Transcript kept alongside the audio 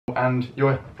And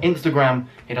your Instagram,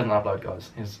 he doesn't upload,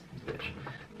 guys. His bitch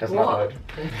doesn't upload.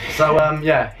 So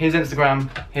yeah, his Instagram,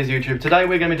 his YouTube. Today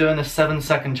we're going to be doing the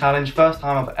 7-second challenge. First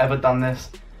time I've ever done this,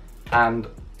 and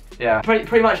yeah.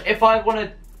 Pretty much, if I want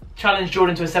to challenge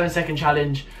Jordan to a 7-second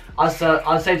challenge, I'll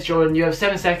say to Jordan, you have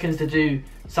 7 seconds to do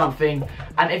something,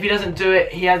 and if he doesn't do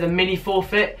it, he has a mini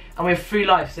forfeit, and we have 3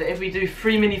 lives. So if we do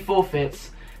 3 mini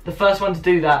forfeits, the first one to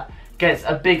do that gets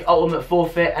a big ultimate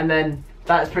forfeit, and then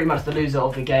that's pretty much the loser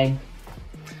of the game.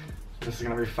 This is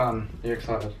going to be fun. Are you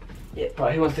excited? Yeah,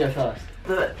 right, who wants to go first?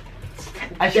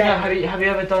 Actually, Yeah. no, have you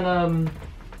ever done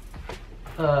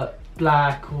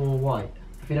black or white?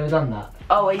 Have you ever done that?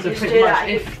 Oh, you So just pretty do much that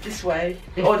if- this way,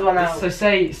 or the one out. So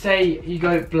say you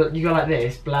go like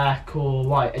this, black or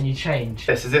white, and you change.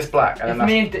 This is this black, and If then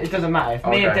me and it doesn't matter. If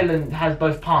me and Okay. Dylan has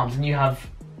both palms, and you have,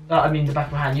 I mean the back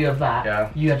of my hand, you have that. Yeah.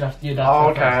 You'd have Oh, to go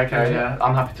okay, first. okay, yeah.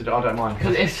 I'm happy to do. I don't mind.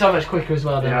 Because it's so much quicker as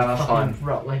well than Yeah, that's fucking fine.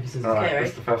 rock paper scissors. Alright, Okay, this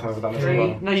is the first time I've done this as 3.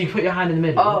 well. No, you put your hand in the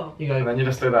middle. Oh. You go. And then you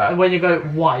just do that. And when you go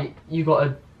white, you got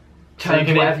to So you turn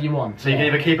can to whatever you want. So you can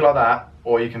either keep it like that,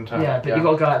 or you can turn. Yeah, but you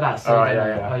got to go like that. So Alright,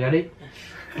 then- yeah. Are you ready?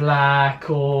 Black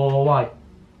or white?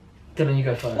 Dylan, you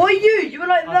go first. What are you? You were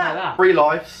like I'll that. do that. 3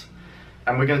 lives,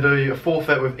 and we're going to do a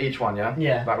forfeit with each one, yeah?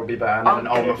 Yeah. That would be better, and then I'm an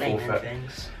good at ultimate naming forfeit.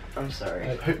 things. I'm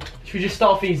sorry. Should we just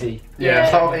start off easy? Yeah, Yeah.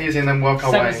 start off easy and then work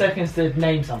our 7 way. seconds to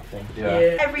name something. Yeah.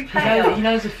 Every He player.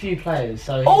 knows a few players,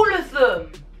 so. All of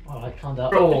them. Alright, calm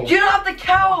down. Oh. You don't have to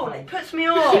count. It puts me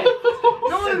off.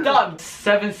 No. Done.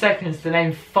 7 seconds to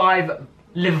name 5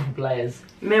 Liverpool players.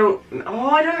 Oh,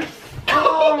 I don't.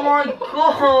 Oh my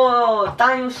god.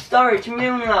 Daniel Sturridge,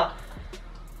 Milner,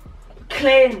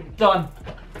 Clint. Done.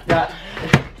 Yeah.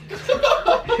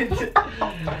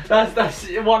 that's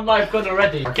 1 life gone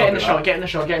already. Get in the shot. Get in the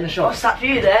shot. Get in the shot. What's that for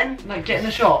you then? No, get in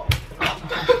the shot.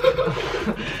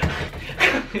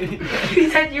 You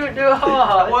said you would do it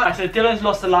hard. Right, so Dylan's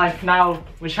lost a life. Now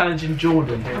we're challenging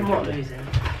Jordan. I'm not losing.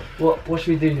 What should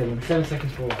we do, Dylan? 7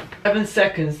 seconds for what? 7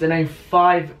 seconds to name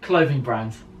 5 clothing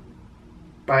brands.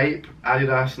 Bape,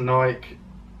 Adidas, Nike,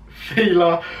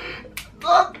 Fila.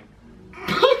 I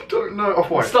don't know.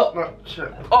 Off-white. Stop. No,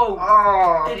 shit. Oh,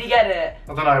 Ah. did he get it?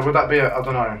 I don't know. Would that be it? I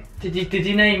don't know. Did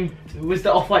you name? Was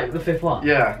the off-white the 5th one?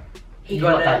 Yeah. He You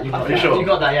got, that. it. You got You that. sure? You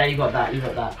got that. Yeah, you got that. You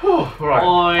got that. Right.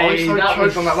 Oi, I was so that choked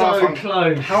was on that last so one.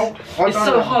 close. How? It's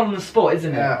so hard on the spot,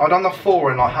 isn't it? Yeah, I done the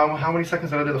 4 in like how many seconds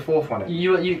did I do the 4th one in?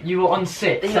 You were on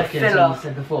 6 In the seconds when filler. you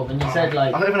said the 4th, and you said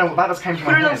like. I don't even know. That just came to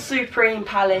my Put it on head. Supreme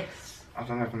Palace. I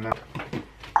don't even know.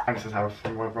 Gangster's House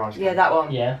from wherever I was. Yeah, that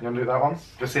one. Yeah. You want to do that one?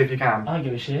 Just see if you can. I don't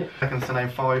give a shit. Seconds to name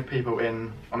 5 people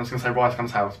in. I'm just gonna say Rice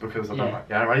Gum's house because I don't Yeah. know.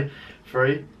 Yeah, ready?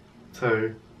 3,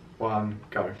 2, 1,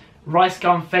 go. Rice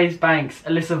Gum, FaZe Banks,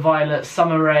 Alyssa Violet,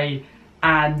 Summer Rae,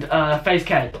 and FaZe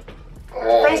K.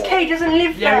 Oh. Face K doesn't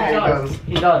live Yeah, he there. does.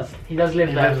 He does. He does live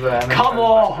He there. lives there, and then Come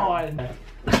goes back on.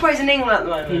 That's why he's in England at the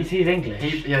moment. He's English.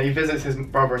 He visits his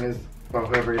brother and his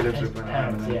whoever he lives His with, and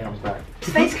parents, then yeah. comes back.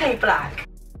 Face K black.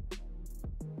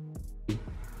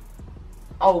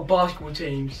 Oh, basketball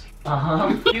teams.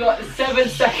 You got 7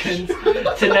 seconds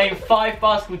to name 5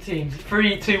 basketball teams.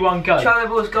 3, 2, 1, go. Charlie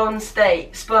Bulls, Golden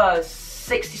State, Spurs,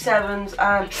 67s,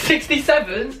 and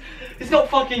 67s? It's not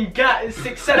fucking GAT. It's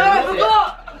 6-7. no, I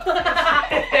forgot.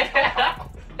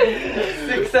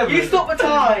 6-7. You stopped the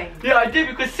time. Yeah, I did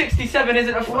because 67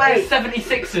 isn't a Wait.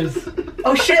 76ers.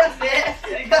 Oh shit, that's it.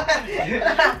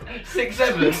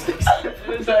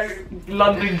 6-7. So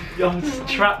London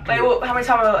trap. Wait, what, how many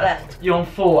times have I got left? You're on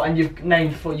 4 and you've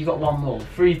named 4. You got 1 more.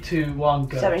 3, 2, 1,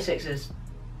 go. 76ers.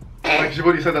 Because you've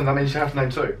already said them, that means you have to name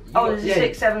 2. Oh, there's Yeah,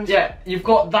 6, 7. Yeah, you've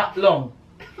got that long.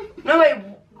 No, wait,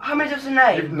 how many does it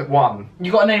name? You've 1.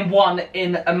 You got to name 1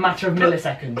 in a matter of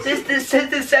milliseconds. Does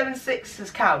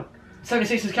 7-6s count?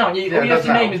 76ers count. All Yeah, you have that's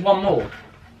to name now. is 1 more.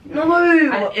 No.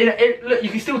 And look, you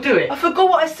can still do it. I forgot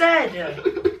what I said.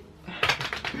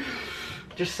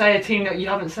 Just say a team that you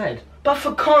haven't said. But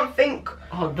I can't think.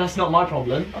 Oh, that's not my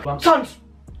problem. Suns.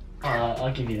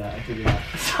 I'll give you that. I'll give you that.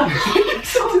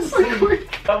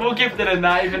 But we'll give Dylan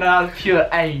that, even though that's pure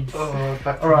AIDS. Back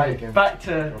to Alright, me again. back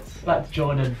to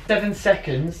Jordan. 7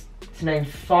 seconds to name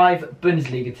 5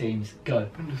 Bundesliga teams. Go.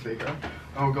 Bundesliga.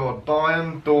 Oh god.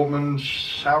 Bayern, Dortmund,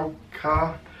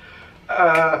 Schalke,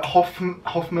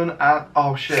 Hoffman, and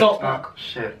oh shit. Stop. No,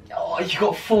 shit. Oh, you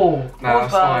got 4. Nah,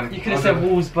 that's fine. You could have I said don't-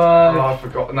 Wolfsburg. Oh, I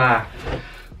forgot. Nah.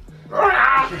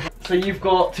 So you've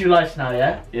got 2 lives now,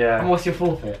 yeah? And Yeah. what's your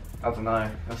forfeit? I don't know.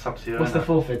 That's up to you. What's the innit?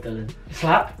 forfeit, Dylan?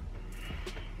 Slap?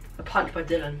 A punch by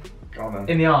Dylan. Go on then.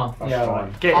 In the arm? That's yeah, fine.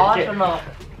 right. Get, Hard get, or not?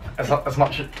 It's as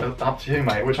much up to you,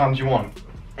 mate. Which one do you want?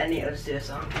 Any, let's do this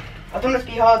one. I don't want it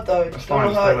to be hard though. That's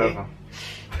Don't fine. want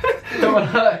Just to do hurt you. whatever. don't want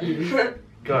to hurt you.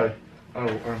 Go.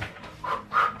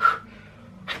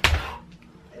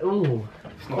 Ooh.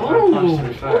 It's not a bad punch to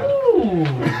be fair. Ooh.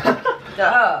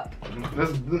 That hurt.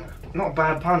 That's not a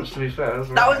bad punch to be fair.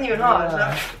 That wasn't even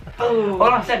hard. All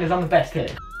I'm saying is I'm the best here.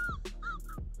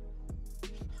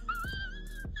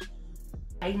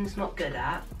 Aiden's not good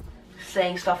at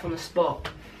saying stuff on the spot.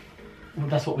 Well,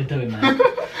 that's what we're doing, man.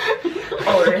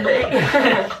 Oh, really?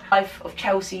 Life of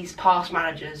Chelsea's past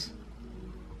managers.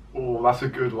 Oh, that's a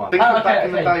good one. Think of back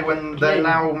in the day when they're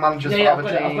now managers for other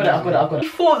teams. I've got it.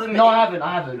 Before them. No, I haven't.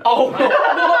 Oh,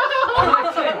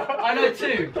 I know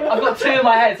two. I've got two in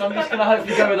my head, so I'm just gonna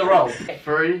hopefully go with a roll.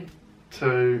 3,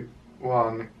 2,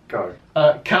 1, go.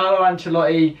 Carlo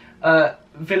Ancelotti,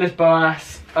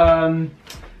 Villas-Boas,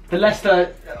 the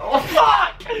Leicester. Oh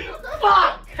fuck!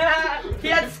 Fuck!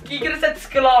 He could have said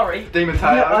Scolari. Di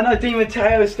Matteo. I know Di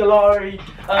Matteo, Scolari,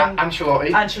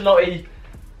 Ancelotti. Ancelotti.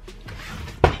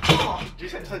 Do you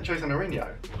say Jose Mourinho?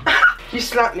 You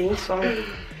slapped me, sorry.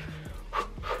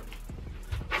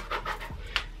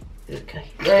 Okay.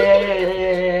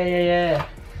 Yeah.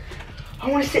 I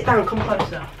want to sit down. Come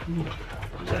closer. Look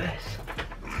at this.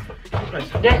 Come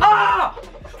closer. Yeah. Ah!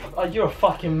 Oh, you're a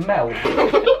fucking melt.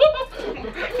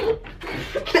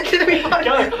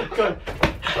 Go.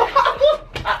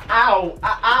 Ow!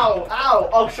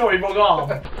 Oh, sorry, wrong arm.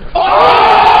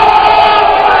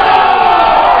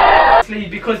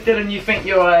 Because Dylan, you think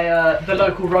you're the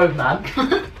local roadman.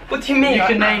 What do you mean? You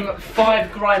can name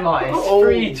 5 grime artists. Oh.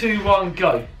 3, 2, 1,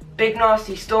 go. Big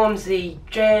Nasty, Stormzy,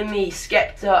 JME,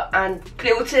 Skepta, and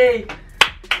Little T.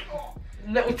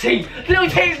 Little T. Little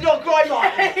T's not grime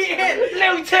artist.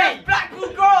 Little T. Blackpool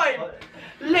Grime.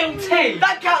 Little T.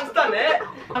 That counts, doesn't it?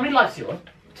 How many lives are you on?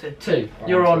 2. 2.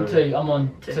 You're on 2. I'm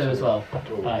on 2 as well.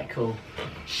 Alright, cool.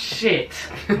 Shit.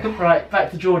 Right,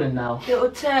 back to Jordan now.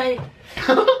 Little T.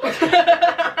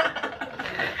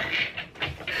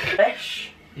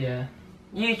 Fresh. Yeah.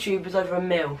 YouTube is over 1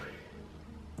 mil.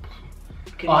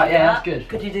 Could you Alright, do yeah, that? that's good.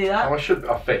 Could you do Oh, that? I should,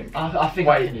 I think. I think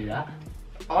Wait. I can do that.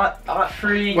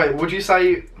 3. Wait, would you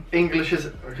say English is,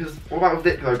 because, what about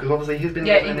Vic though, because obviously he's been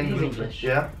Yeah, living in he's England. English.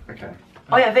 Yeah? Okay.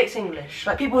 Oh yeah, Vic's English.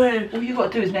 Like people who. All you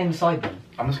got to do is name the sidemen.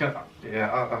 I'm just gonna,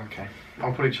 okay.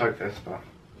 I'll probably choke this, but.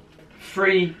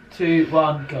 3, 2,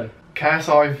 1, go.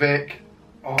 KSI, Vic,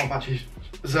 oh, actually,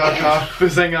 Zerka,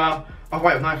 Bazinga. Oh,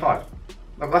 wait, no, 5.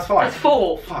 No, that's 5. That's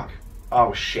 4. Fuck.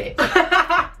 Oh, shit.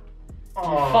 You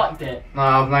fucked it. No,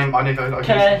 I've named, I need to.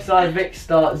 KSI,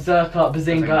 Vikkstar, Zerka,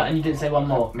 Bazinga, and you didn't say one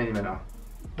more. Mini Minnow.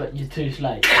 But you're too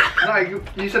late. No,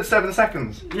 you said 7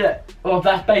 seconds. Yeah. Well,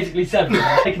 that's basically 7.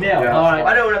 Taking it out. Yeah, Alright.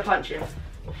 I don't want to punch him.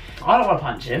 I don't want to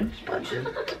punch him. Punch him.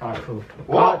 Alright, cool.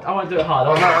 What? I won't do it hard.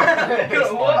 Oh,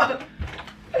 no. What?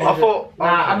 I thought.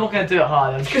 Nah, I'm not going to do it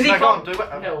hard. Because he I can't. can't do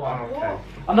it. Little one. Oh, okay.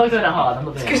 I'm not doing it hard. I'm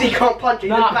not doing it Because hard. he can't punch you.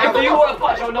 Nah, if you want to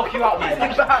punch, I'll knock you out, mate.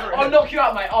 I'll knock you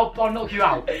out, mate. I'll knock you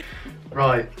out.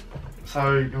 Right.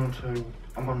 So you're on 2.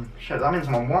 I'm on. Shit. That means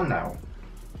I'm on 1 now.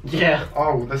 Yeah.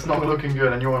 Oh, that's not looking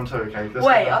good, and you're on 2. Okay. Let's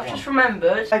Wait, get that I've just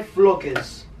remembered.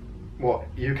 Vloggers. What?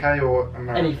 UK or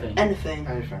America? Anything. Anything.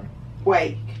 Anything.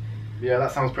 Wait. Yeah,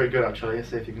 that sounds pretty good actually. Let's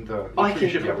see if you can do it. I You can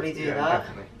should be able probably to- do yeah, that.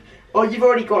 Definitely. Oh, you've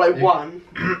already got like You- 1.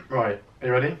 Right. Are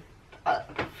you ready?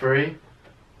 3,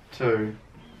 2,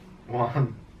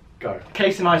 1, go.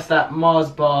 Casey Neistat,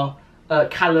 Mars Bar,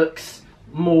 Calyx,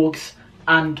 Morgs,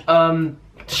 and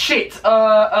shit.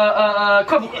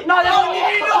 Quibble. No, No, you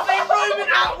did not say Roman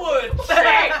Atwood!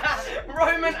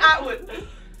 Roman Atwood!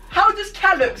 How does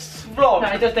Calyx vlog? No,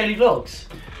 he does daily vlogs.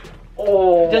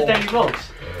 Oh. He does daily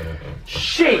vlogs.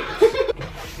 Shit.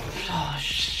 Oh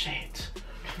shit.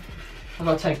 I've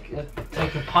got to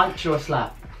take a punch or a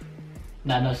slap.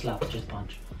 No, no slap, just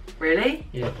punch. Really?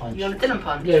 Yeah, punch. You want a Dylan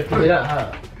punch? Yeah, probably don't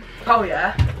hurt. Oh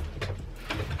yeah.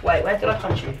 Wait, where did I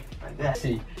punch you? Like there.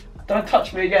 See, don't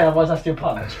touch me again, otherwise that's your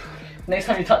punch. Next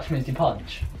time you touch me, it's your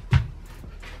punch.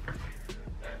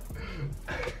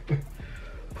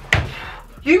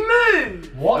 You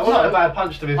moved! What? That wasn't a bad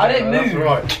punch to be fair. I didn't That's move.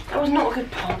 right. That was not a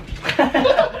good punch.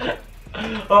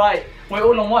 Alright, we're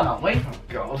all on 1, aren't we? Oh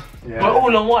god. Yeah. We're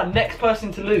all on 1. Next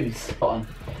person to lose. On.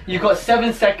 You've got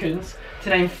 7 seconds to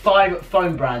name 5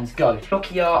 phone brands. Go.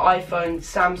 Nokia, iPhone,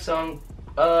 Samsung,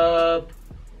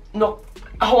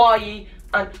 Hawaii,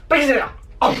 and Bazinga.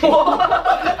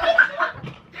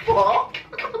 What?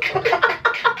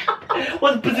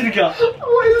 What's Bazooka?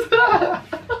 What is that?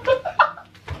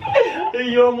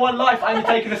 You're on 1 life and you're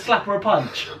taking a slap or a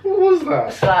punch. What was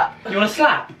that? Slap. You want a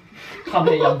slap? Come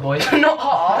here, young boy. Not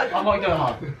hard. I'm not doing it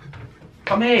hard.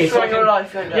 Come here. Swear I on your can...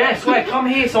 life, don't you? Yeah, swear. Come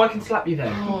here so I can slap you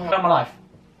then. Oh. Swear on my life.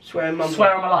 Swear on mum.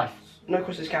 Swear on my life. No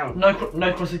crosses count. No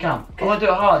crosses count. I want to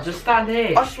do it hard. Just stand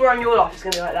here. I swear on your life it's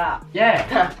gonna be like that.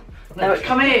 Yeah. No,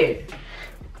 come here.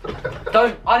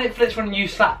 Don't. I didn't flinch when you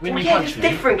slap. When you punch it's me.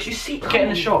 different. 'Cause you see. Get in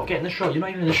the shot. Get in the shot. You're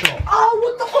not even in the shot. Oh,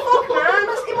 what the fuck, man?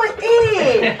 That's in my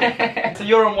ear. So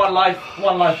you're on one life.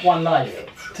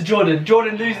 To Jordan.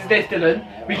 Jordan loses this, Dylan.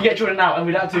 We can get Jordan out, and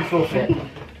we don't have to do forfeit.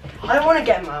 I don't want to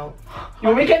get him out. You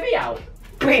want me to get me out?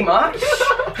 Pretty much.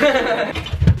 Don't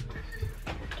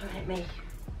hit me.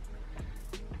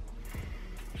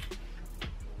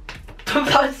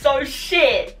 That's so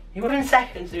shit. You got 10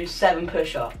 seconds to do 7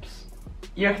 push-ups.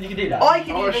 You reckon you can do that? I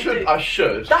can even do. I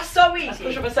should. That's so easy. Let's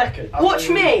push up a second. Watch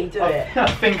me do it.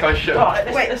 I think I should. Alright,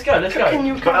 let's go. Let's go. Can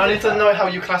you? But I need to know how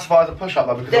you classify as a push-up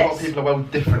though, because a lot of This. people are well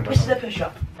different. This is a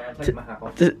push-up.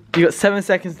 You got 7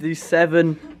 seconds to do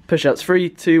 7 push-ups. 3,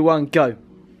 2, 1, go.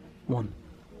 1,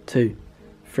 2,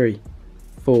 3,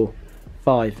 4,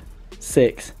 5,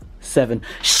 6, 7.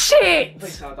 Shit!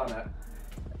 I've done it.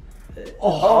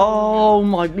 Oh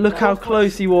my! Look how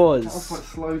close he That was was. quite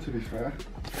slow, to be fair.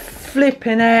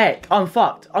 Flipping heck! I'm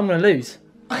fucked. I'm gonna lose.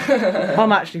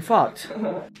 I'm actually fucked.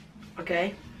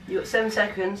 Okay. You got 7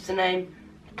 seconds to name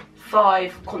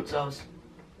 5 consoles.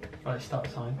 Right, start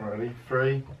time. Ready?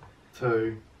 3,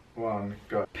 2, 1,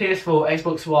 go. PS4,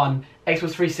 Xbox One,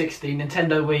 Xbox 360,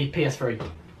 Nintendo Wii, PS3.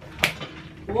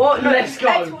 What? No, Let's go.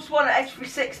 Xbox One and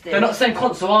X360. They're not the same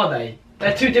console, are they?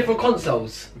 They're 2 different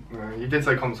consoles. No, you did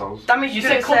say consoles. That means You you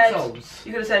said could have consoles. said.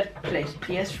 You could have said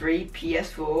PS3,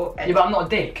 PS4, Yeah, but I'm not a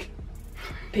dick.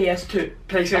 PS2, I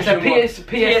PlayStation said 1, PS1,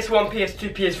 PS1,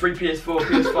 PS2, PS3, PS4, but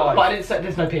PS5, I didn't say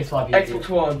there's no PS5 yet. Xbox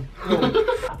One.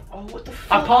 Oh, what the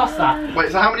fuck? I passed that.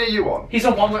 Wait, so how many are you on? He's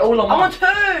on 1, we're all on 1. I'm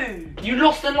on 2! You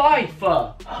lost a life.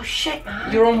 Oh shit,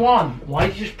 man. You're on 1. Why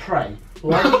did you just pray?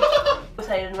 Why did you...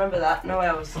 I didn't remember that. No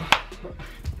else.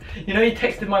 You know, he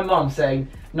texted my mum saying,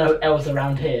 no L's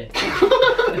around here.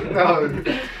 No.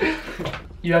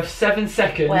 You have 7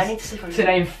 seconds Wait, I need to see if I to can-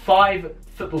 name 5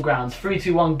 football grounds. 3,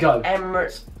 2, 1, go.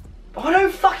 Emirates. I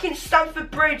don't fucking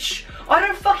Stamford Bridge. I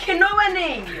don't fucking know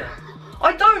any.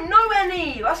 I don't know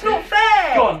any. That's not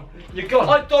fair. Gone. You're gone.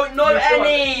 I don't know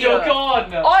any. You're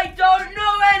gone. I don't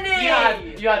know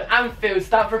any. You had Anfield,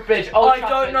 Stamford Bridge, Old I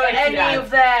Trafford, don't know any Etihad. of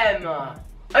them.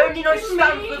 I only know What do you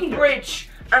Stamford mean? Bridge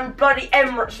and bloody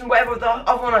Emirates and whatever the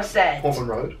other one I said. Portman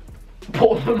Road.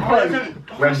 Portland I Road.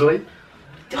 don't- Wembley.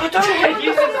 I don't know.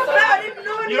 You I said don't know so. that. I didn't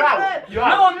know any You're of out. them. You're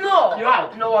out. No, I'm not. You're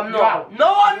out. No, I'm You're not. out.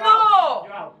 No, I'm You're not.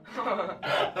 You're out.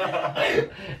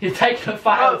 You're taking a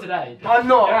fat L today. I'm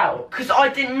not. You're out. Because I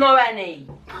didn't know any.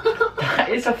 That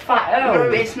is a fat L. No,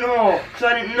 it's not. Because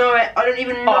I didn't know it. I don't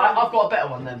even know. Alright, I've got a better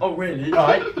one then. Oh, really?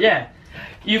 Alright, yeah.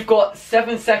 You've got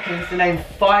 7 seconds to name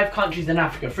 5 countries in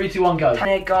Africa. 3, 2, 1, go.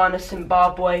 Tanzania, Ghana,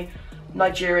 Zimbabwe,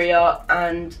 Nigeria,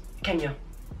 and Kenya.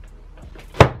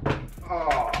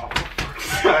 Oh, for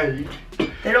fuck's sake.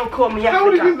 They don't call me How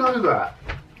did Africa. you know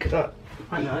that?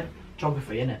 I know.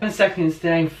 Geography, innit? 7 seconds to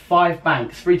name 5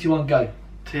 banks. 3, 2, 1, go.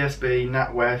 TSB,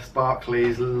 NatWest,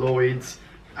 Barclays, Lloyds,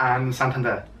 and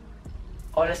Santander.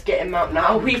 Oh, let's get him out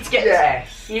now. We need to get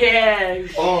Yes.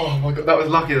 Yes. Oh my god, that was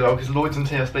lucky though, because Lloyds and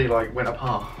TSB like went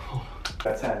apart. Oh.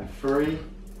 10. 3,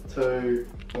 2,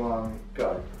 1,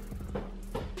 go.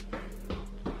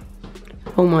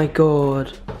 Oh my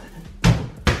god.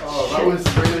 Oh, that was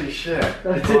really shit.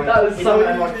 That was so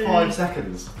in like easy. 5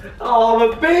 seconds. Oh, I'm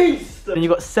a beast! And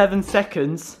you've got 7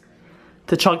 seconds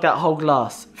to chug that whole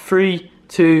glass. 3,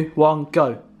 2, 1,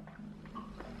 go.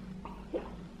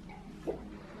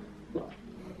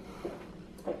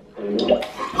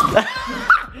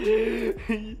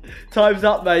 Time's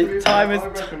up, mate. Time is. I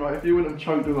reckon, right, if you wouldn't have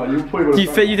choked on that, you probably would You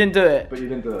have think you didn't do it? but you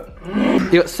didn't do it.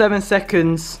 You got 7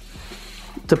 seconds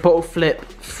to bottle flip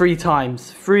 3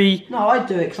 times. 3. No, I'd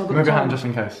do it because I've got Move the your time. hand just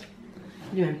in case.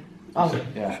 Yeah. Oh.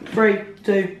 Yeah. 3,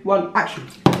 2, 1, action.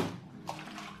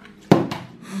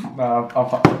 No, I'll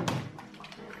fuck.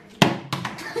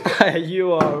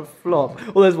 You are a flop.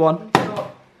 Oh, there's one.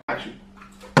 Action.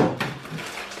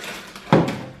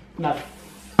 No.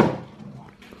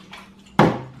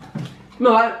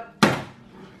 No.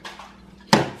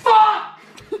 Fuck!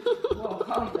 Whoa,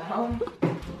 calm down.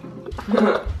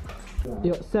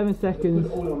 You got 7 seconds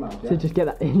All your mouth, to just get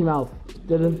that in your mouth.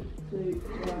 Dylan. 2,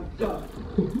 1, go.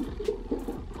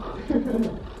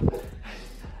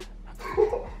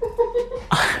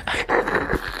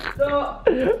 Stop.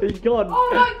 He's gone. Oh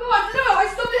my god, no, I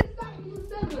stopped it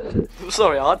at 7.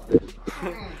 Sorry, Ard.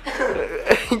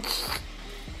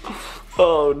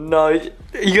 Oh no. You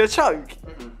gonna choke?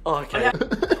 Oh, okay. I'm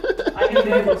gonna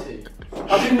be able to.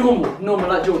 I'll do normal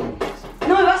like Jordan.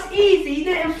 No, that's easy. You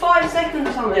did it in 5 seconds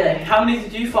or something. How many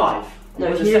did you 5?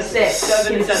 No, it's 6.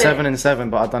 7 and 7. 7 and 7,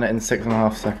 but I've done it in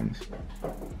 6.5 seconds.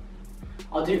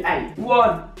 I'll do 8.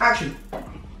 1, action.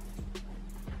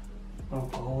 Oh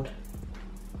god.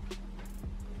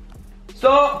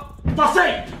 Stop. That's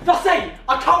 8! That's 8!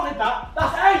 I counted that!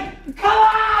 That's 8! Come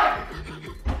on!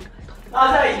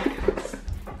 That's 8!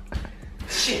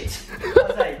 Shit!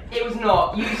 That's 8. It was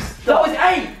not. You That stopped. was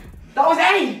 8! That was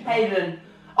 8! Hayden.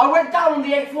 I went down on the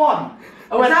 8th one.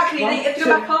 I went Exactly, one, then you have to two-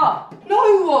 go back up.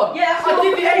 No! Yeah, that's I not-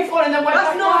 did the 8th one and then went That's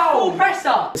back not down. full press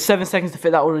up. 7 seconds to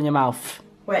fit that all in your mouth.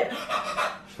 Wait.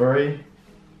 3,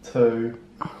 2,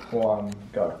 1,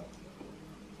 go.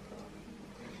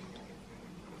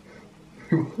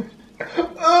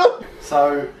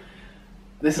 So,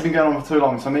 this has been going on for too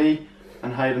long, so me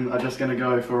and Hayden are just going to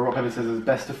go for rock, paper, scissors,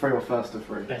 best of 3 or first of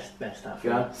 3. Best stuff.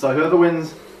 Yeah? So whoever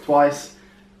wins twice,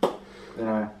 you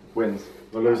know, wins.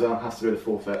 The loser has to do the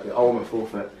forfeit, the ultimate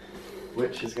forfeit,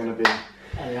 which is going to be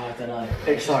I don't know.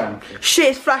 exciting. Shit,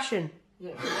 it's flashing.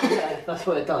 Yeah, that's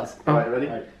what it does. Alright, ready?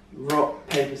 Right. Rock,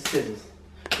 paper, scissors.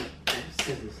 Rock, paper,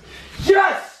 scissors.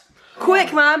 Yes!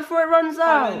 Quick, man, before it runs The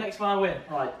out. next one I win.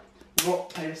 Right.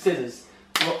 Rock, paper, scissors.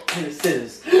 Rock, paper,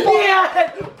 scissors.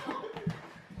 Yeah!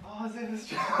 Oh, is it this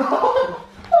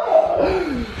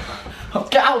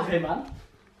Get out of here, man.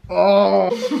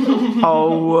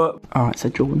 Oh. Alright, so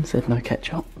Jordan said no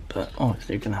ketchup, but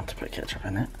obviously you're gonna have to put ketchup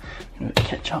in it. You're gonna put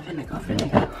ketchup, vinegar.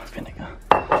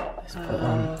 Let's put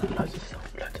loads of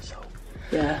salt.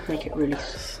 Yeah, make it really.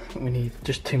 We need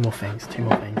just 2 more things.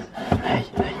 Hey.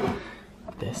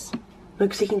 This. No,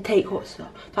 because he can take hot stuff.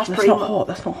 That's That's pretty not hot.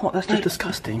 hot, that's just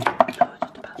disgusting.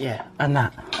 Yeah, and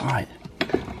that. Alright.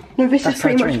 No, this That's is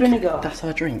pretty our much drink. vinegar. That's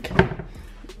our drink.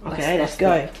 Okay, let's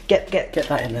go. Get. Get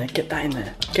that in there, Get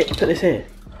put this here.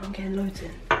 I'm getting loads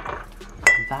in.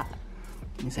 That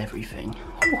is everything.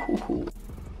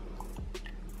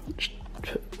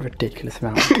 Ridiculous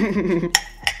amount.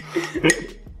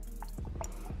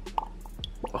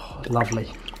 Oh,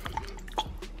 lovely.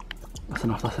 That's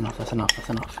enough, Dylan.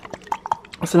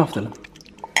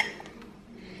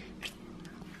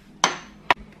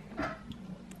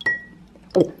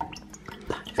 Oh!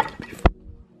 That is gonna be fun.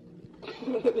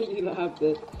 You have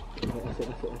this.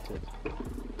 That's it.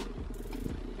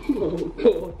 Oh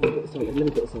god. Let me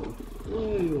put some.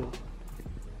 Ooh.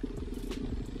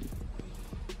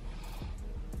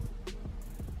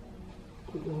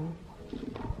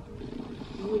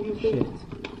 Shit.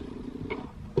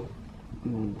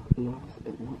 Last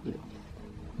but not least.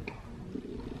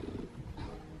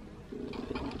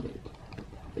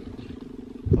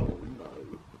 Oh no.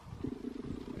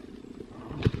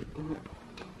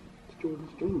 It's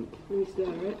Jordan's drink. Let me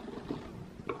stir it.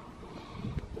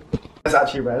 It's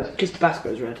actually red. Because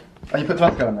Tabasco's red. Oh, you put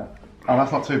Tabasco in there? Oh,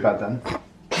 that's not too bad then.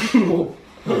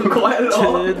 Quite a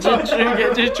lot.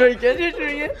 Just drink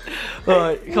it.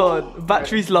 Alright, come on.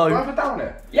 Battery's Do I low. have to down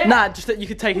it? Yeah. Nah, just that you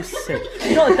could take a sip.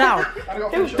 Not down. I've got to He'll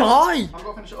finish it all. die. I've got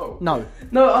to finish it all. No.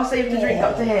 No, I'll save the drink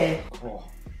up to here. Oh.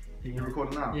 You're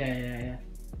recording now? Yeah.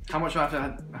 How much do I have to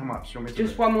add? How much do you want me to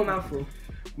Just do? one more mouthful.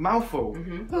 Mouthful?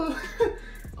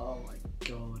 Oh my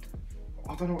god.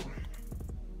 I don't know.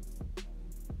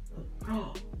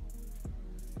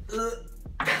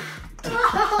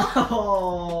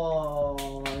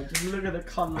 Oh, just look at the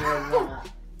colour of that.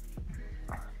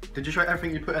 Did you show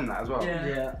everything you put in that as well?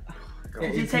 Yeah.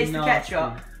 Did you taste the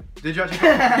ketchup? Did you actually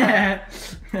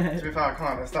To be fair, I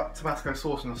can't. It's that Tabasco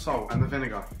sauce and the salt and the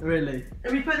vinegar. Really?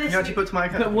 If we put this You actually put tomato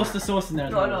ketchup? But what's the sauce in there?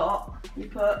 Not a lot. You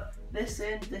put this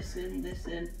in, this in, this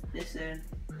in, this in,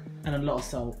 And a lot of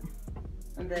salt.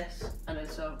 and this, and then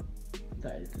salt.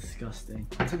 That is disgusting.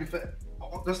 To be fair,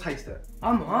 just taste it.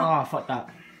 I'm not. Ah, fuck that.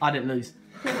 I didn't lose.